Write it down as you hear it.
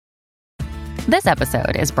This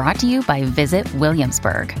episode is brought to you by Visit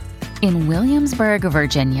Williamsburg. In Williamsburg,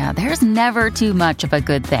 Virginia, there's never too much of a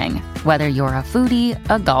good thing. Whether you're a foodie,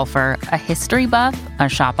 a golfer, a history buff, a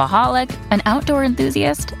shopaholic, an outdoor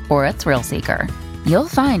enthusiast, or a thrill seeker, you'll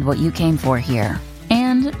find what you came for here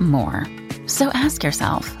and more. So ask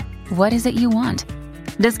yourself, what is it you want?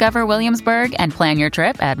 Discover Williamsburg and plan your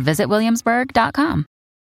trip at visitwilliamsburg.com.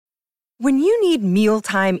 When you need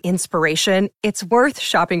mealtime inspiration, it's worth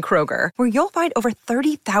shopping Kroger, where you'll find over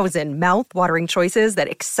 30,000 mouth-watering choices that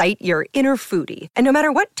excite your inner foodie. And no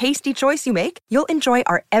matter what tasty choice you make, you'll enjoy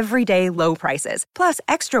our everyday low prices, plus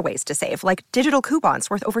extra ways to save, like digital coupons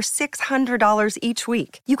worth over $600 each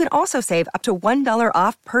week. You can also save up to $1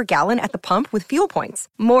 off per gallon at the pump with fuel points.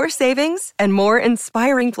 More savings and more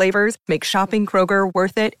inspiring flavors make shopping Kroger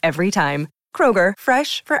worth it every time. Kroger,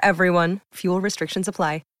 fresh for everyone. Fuel restrictions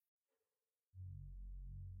apply.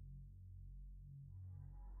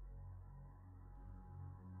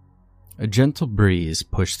 A gentle breeze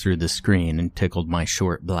pushed through the screen and tickled my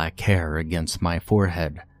short black hair against my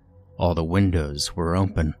forehead. All the windows were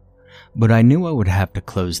open, but I knew I would have to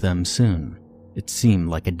close them soon. It seemed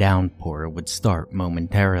like a downpour would start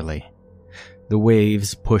momentarily. The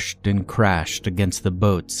waves pushed and crashed against the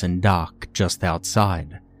boats and dock just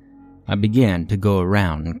outside. I began to go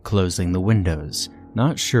around closing the windows,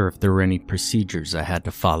 not sure if there were any procedures I had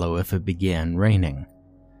to follow if it began raining.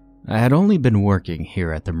 I had only been working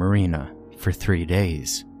here at the marina for 3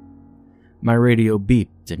 days. My radio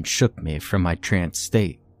beeped and shook me from my tranced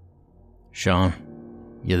state. "Sean,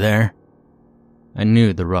 you there?" I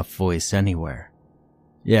knew the rough voice anywhere.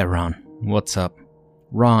 "Yeah, Ron, what's up?"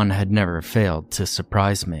 Ron had never failed to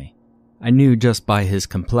surprise me. I knew just by his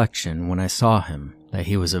complexion when I saw him that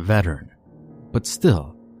he was a veteran. But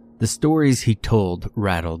still, the stories he told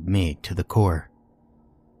rattled me to the core.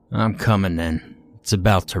 "I'm coming in. It's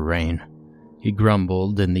about to rain," he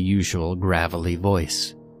grumbled in the usual gravelly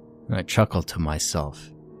voice. I chuckled to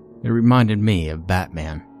myself. It reminded me of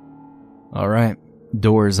Batman. "All right,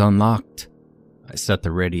 door's unlocked." I set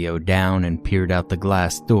the radio down and peered out the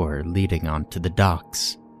glass door leading onto the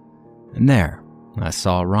docks. And there, I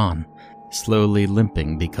saw Ron, slowly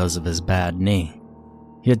limping because of his bad knee.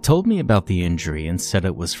 He had told me about the injury and said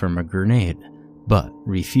it was from a grenade, but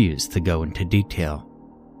refused to go into detail.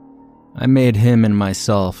 I made him and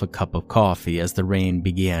myself a cup of coffee as the rain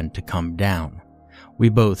began to come down. We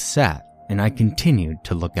both sat, and I continued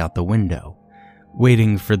to look out the window,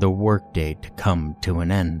 waiting for the workday to come to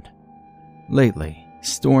an end. Lately,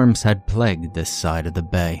 storms had plagued this side of the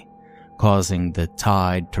bay, causing the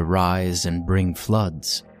tide to rise and bring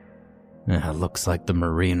floods. "It looks like the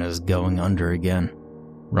marina's going under again,"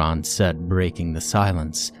 Ron said, breaking the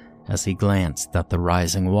silence as he glanced at the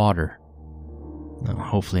rising water.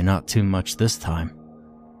 "Hopefully not too much this time."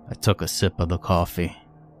 I took a sip of the coffee.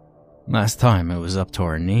 "Last time it was up to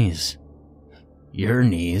our knees." "Your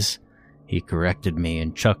knees?" He corrected me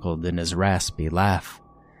and chuckled in his raspy laugh.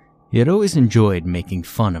 He had always enjoyed making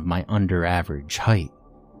fun of my under-average height.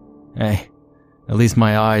 "Hey, at least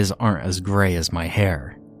my eyes aren't as gray as my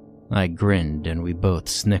hair." I grinned and we both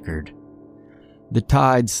snickered. The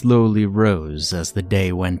tide slowly rose as the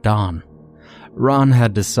day went on. Ron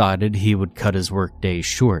had decided he would cut his workday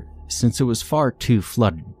short since it was far too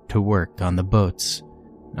flooded to work on the boats.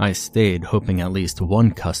 I stayed hoping at least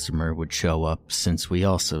one customer would show up since we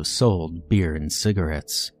also sold beer and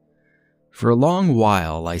cigarettes. For a long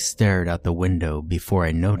while I stared out the window before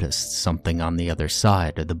I noticed something on the other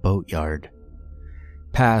side of the boatyard.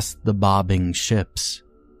 Past the bobbing ships,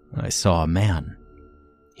 I saw a man.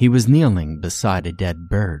 He was kneeling beside a dead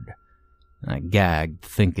bird. I gagged,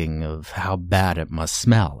 thinking of how bad it must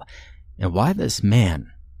smell, and why this man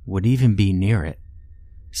would even be near it.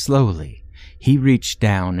 Slowly, he reached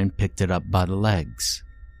down and picked it up by the legs.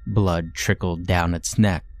 Blood trickled down its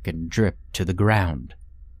neck and dripped to the ground.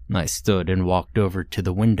 I stood and walked over to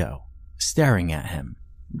the window, staring at him,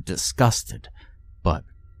 disgusted, but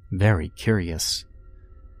very curious.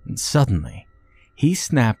 And suddenly, he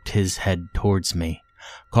snapped his head towards me,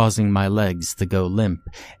 causing my legs to go limp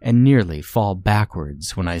and nearly fall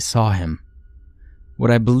backwards when I saw him. What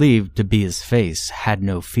I believed to be his face had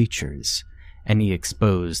no features. Any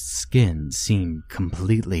exposed skin seemed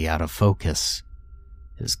completely out of focus.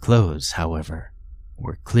 His clothes, however,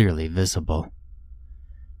 were clearly visible.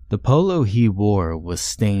 The polo he wore was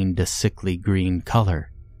stained a sickly green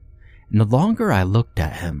color, and the longer I looked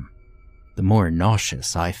at him, the more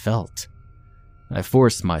nauseous I felt. I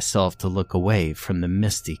forced myself to look away from the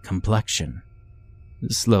misty complexion.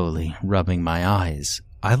 Slowly rubbing my eyes,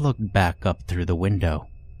 I looked back up through the window.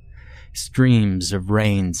 Streams of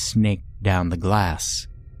rain snaked down the glass.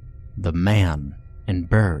 the man and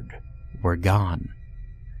bird were gone.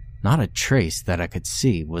 Not a trace that I could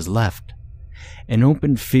see was left. An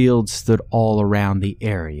open field stood all around the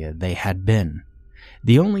area they had been.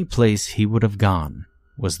 The only place he would have gone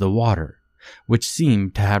was the water, which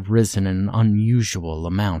seemed to have risen an unusual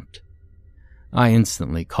amount. I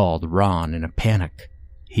instantly called Ron in a panic.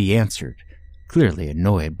 He answered, clearly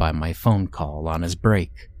annoyed by my phone call on his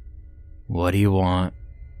break. "What do you want?"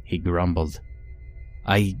 he grumbled.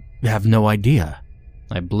 "I have no idea,"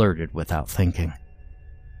 I blurted without thinking.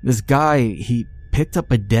 "This guy, he picked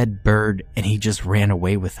up a dead bird and he just ran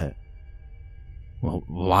away with it." "Well,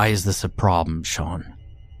 why is this a problem, Sean?"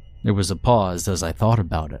 There was a pause as I thought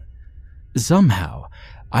about it. Somehow,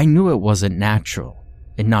 I knew it wasn't natural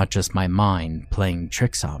and not just my mind playing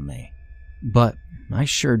tricks on me. But I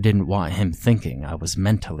sure didn't want him thinking I was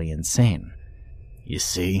mentally insane. "You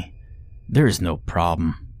see, there is no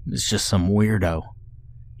problem. It's just some weirdo,"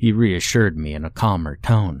 he reassured me in a calmer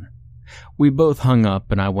tone. We both hung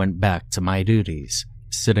up and I went back to my duties,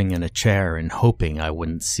 sitting in a chair and hoping I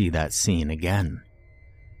wouldn't see that scene again.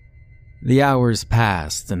 The hours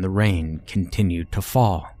passed and the rain continued to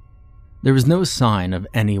fall. There was no sign of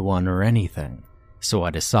anyone or anything, so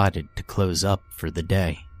I decided to close up for the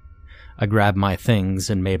day. I grabbed my things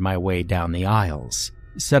and made my way down the aisles,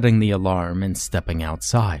 setting the alarm and stepping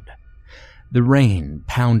outside. The rain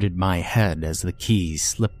pounded my head as the keys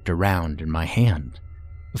slipped around in my hand,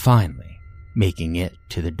 finally making it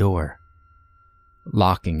to the door.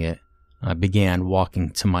 Locking it, I began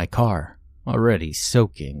walking to my car, already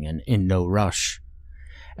soaking and in no rush.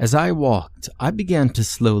 As I walked, I began to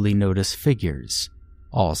slowly notice figures,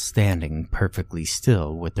 all standing perfectly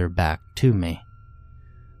still with their back to me.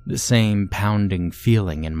 The same pounding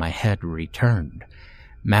feeling in my head returned,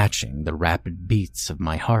 matching the rapid beats of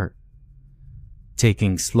my heart.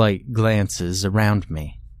 Taking slight glances around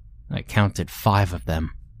me, I counted 5 of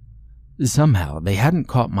them. Somehow they hadn't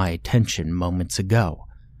caught my attention moments ago.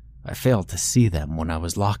 I failed to see them when I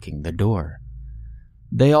was locking the door.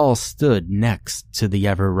 They all stood next to the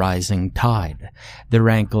ever-rising tide, their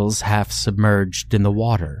ankles half submerged in the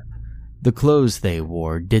water. The clothes they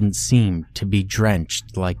wore didn't seem to be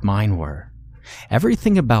drenched like mine were.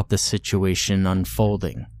 Everything about the situation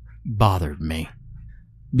unfolding bothered me.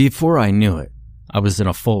 Before I knew it, I was in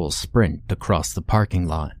a full sprint across the parking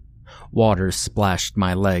lot. Water splashed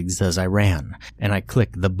my legs as I ran, and I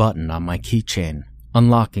clicked the button on my keychain,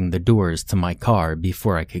 unlocking the doors to my car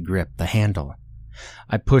before I could grip the handle.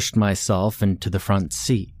 I pushed myself into the front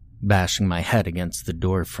seat, bashing my head against the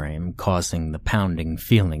door frame, causing the pounding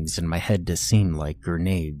feelings in my head to seem like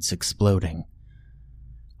grenades exploding.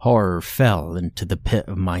 Horror fell into the pit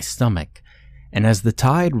of my stomach, and as the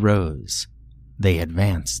tide rose, they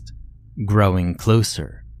advanced, growing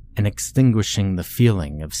closer and extinguishing the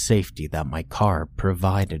feeling of safety that my car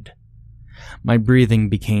provided. My breathing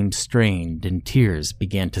became strained and tears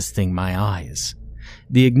began to sting my eyes.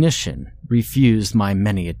 The ignition refused my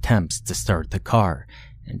many attempts to start the car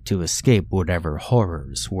and to escape whatever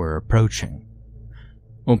horrors were approaching.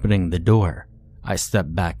 Opening the door, I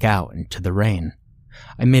stepped back out into the rain.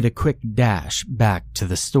 I made a quick dash back to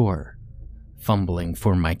the store. Fumbling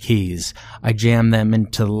for my keys, I jammed them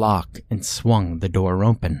into the lock and swung the door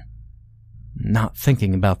open. Not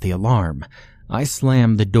thinking about the alarm, I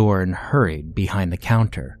slammed the door and hurried behind the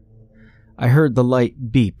counter. I heard the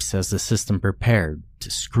light beeps as the system prepared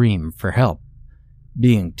to scream for help.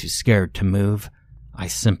 Being too scared to move, I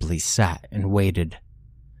simply sat and waited.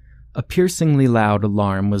 A piercingly loud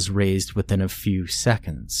alarm was raised within a few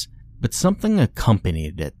seconds, but something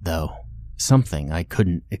accompanied it though, something I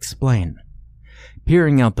couldn't explain.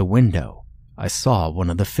 Peering out the window, I saw one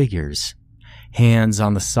of the figures, hands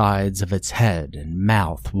on the sides of its head and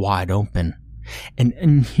mouth wide open. An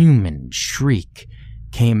inhuman shriek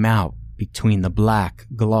came out between the black,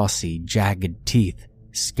 glossy, jagged teeth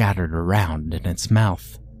scattered around in its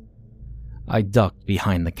mouth. I ducked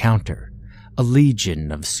behind the counter, a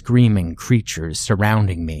legion of screaming creatures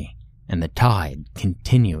surrounding me, and the tide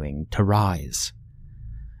continuing to rise.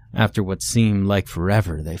 After what seemed like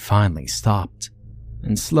forever, they finally stopped,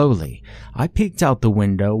 and slowly I peeked out the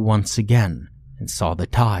window once again and saw the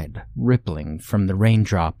tide rippling from the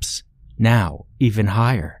raindrops, now even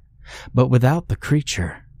higher, but without the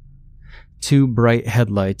creature. 2 bright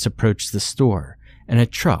headlights approached the store, and a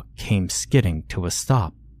truck came skidding to a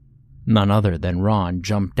stop. None other than Ron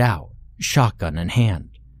jumped out, shotgun in hand.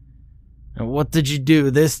 "What did you do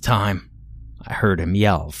this time?" I heard him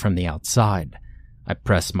yell from the outside. I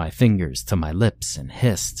pressed my fingers to my lips and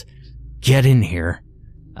hissed, "Get in here.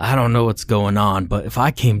 I don't know what's going on, but if I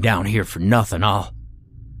came down here for nothing, I'll..."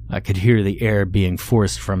 I could hear the air being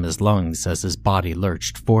forced from his lungs as his body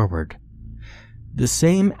lurched forward. The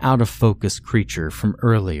same out-of-focus creature from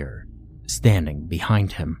earlier, standing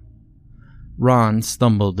behind him. Ron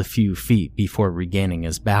stumbled a few feet before regaining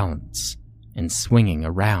his balance and swinging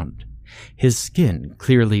around, his skin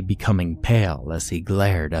clearly becoming pale as he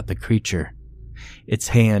glared at the creature. Its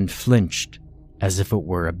hand flinched as if it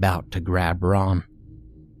were about to grab Ron,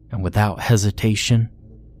 and without hesitation,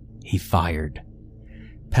 he fired.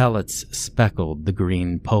 Pellets speckled the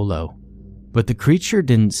green polo, but the creature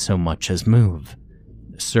didn't so much as move.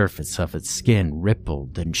 The surface of its skin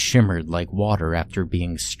rippled and shimmered like water after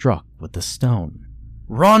being struck with a stone.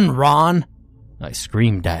 "Run, Ron!" I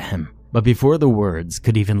screamed at him, but before the words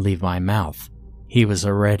could even leave my mouth, he was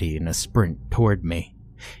already in a sprint toward me.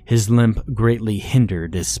 His limp greatly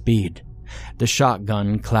hindered his speed. The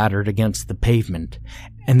shotgun clattered against the pavement,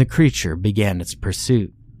 and the creature began its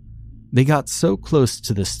pursuit. They got so close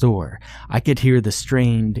to the store, I could hear the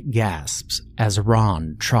strained gasps as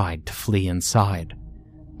Ron tried to flee inside.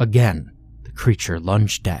 Again, the creature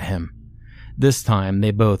lunged at him. This time,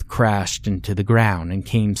 they both crashed into the ground and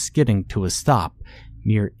came skidding to a stop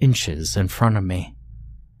mere inches in front of me.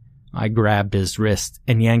 I grabbed his wrist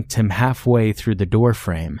and yanked him halfway through the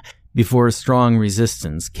doorframe before a strong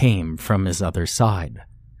resistance came from his other side.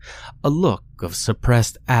 A look of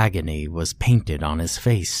suppressed agony was painted on his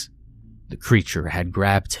face. The creature had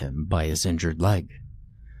grabbed him by his injured leg.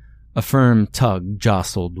 A firm tug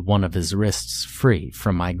jostled one of his wrists free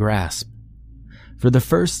from my grasp. For the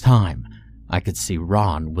first time, I could see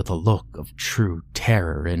Ron with a look of true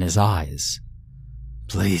terror in his eyes.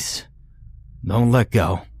 "Please, don't let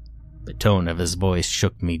go." The tone of his voice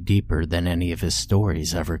shook me deeper than any of his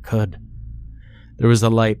stories ever could. There was a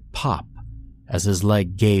light pop as his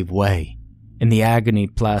leg gave way, and the agony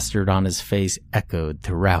plastered on his face echoed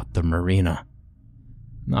throughout the marina.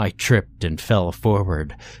 I tripped and fell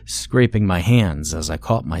forward, scraping my hands as I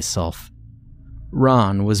caught myself.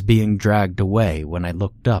 Ron was being dragged away when I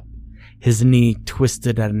looked up, his knee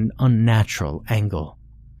twisted at an unnatural angle.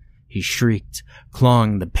 He shrieked,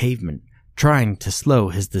 clawing the pavement, trying to slow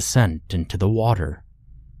his descent into the water.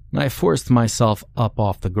 I forced myself up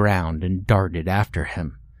off the ground and darted after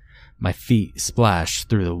him. My feet splashed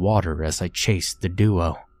through the water as I chased the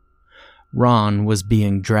duo. Ron was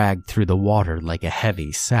being dragged through the water like a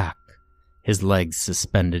heavy sack, his legs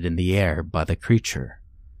suspended in the air by the creature,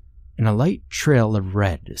 and a light trail of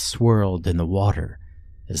red swirled in the water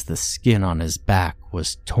as the skin on his back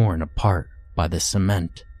was torn apart by the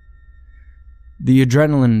cement. The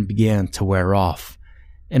adrenaline began to wear off,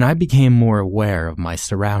 and I became more aware of my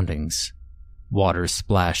surroundings. Water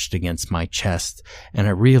splashed against my chest, and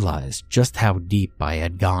I realized just how deep I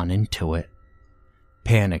had gone into it.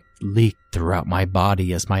 Panic leaked throughout my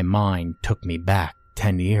body as my mind took me back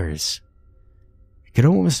 10 years. I could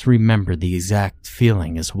almost remember the exact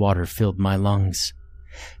feeling as water filled my lungs.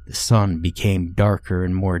 The sun became darker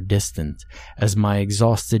and more distant as my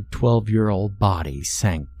exhausted 12-year-old body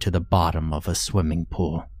sank to the bottom of a swimming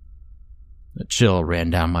pool. A chill ran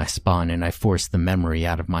down my spine and I forced the memory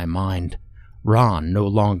out of my mind. Ron no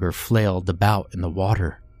longer flailed about in the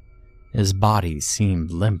water. His body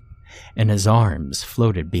seemed limp, and his arms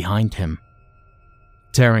floated behind him.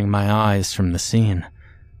 Tearing my eyes from the scene,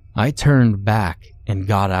 I turned back and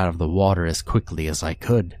got out of the water as quickly as I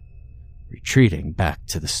could, retreating back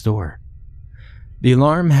to the store. The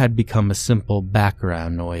alarm had become a simple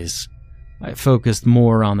background noise. I focused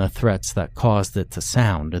more on the threats that caused it to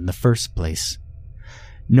sound in the first place.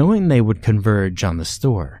 Knowing they would converge on the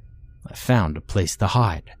store, I found a place to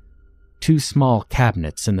hide. 2 small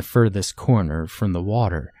cabinets in the furthest corner from the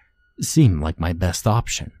water seemed like my best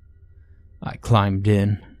option. I climbed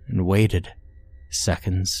in and waited.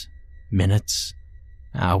 Seconds, minutes,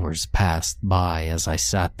 hours passed by as I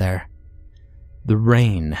sat there. The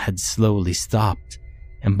rain had slowly stopped,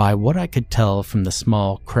 and by what I could tell from the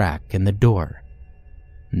small crack in the door,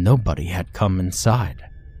 nobody had come inside.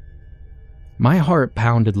 My heart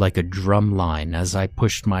pounded like a drum line as I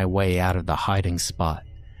pushed my way out of the hiding spot.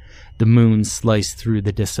 The moon sliced through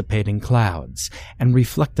the dissipating clouds and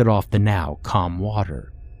reflected off the now calm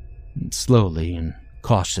water. And slowly and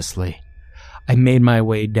cautiously, I made my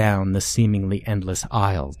way down the seemingly endless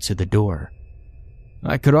aisle to the door.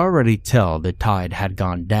 I could already tell the tide had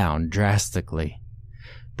gone down drastically.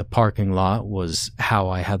 The parking lot was how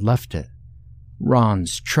I had left it.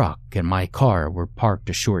 Ron's truck and my car were parked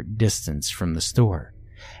a short distance from the store,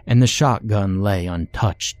 and the shotgun lay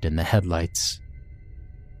untouched in the headlights.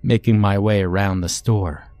 Making my way around the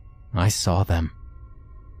store, I saw them.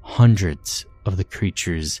 Hundreds of the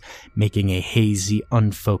creatures making a hazy,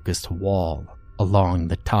 unfocused wall along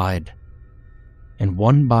the tide, and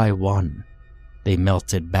one by one, they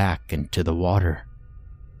melted back into the water,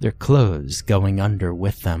 their clothes going under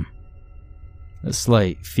with them. A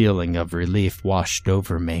slight feeling of relief washed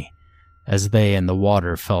over me as they and the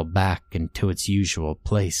water fell back into its usual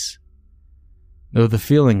place, though the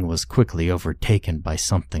feeling was quickly overtaken by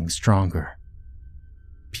something stronger.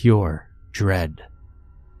 Pure dread.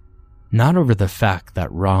 Not over the fact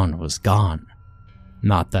that Ron was gone,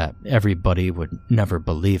 not that everybody would never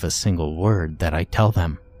believe a single word that I tell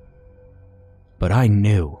them, but I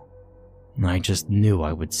just knew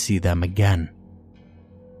I would see them again.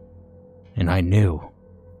 And I knew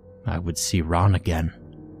I would see Ron again.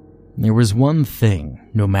 There was one thing,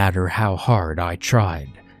 no matter how hard I tried,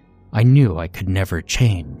 I knew I could never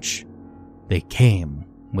change. They came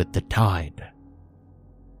with the tide.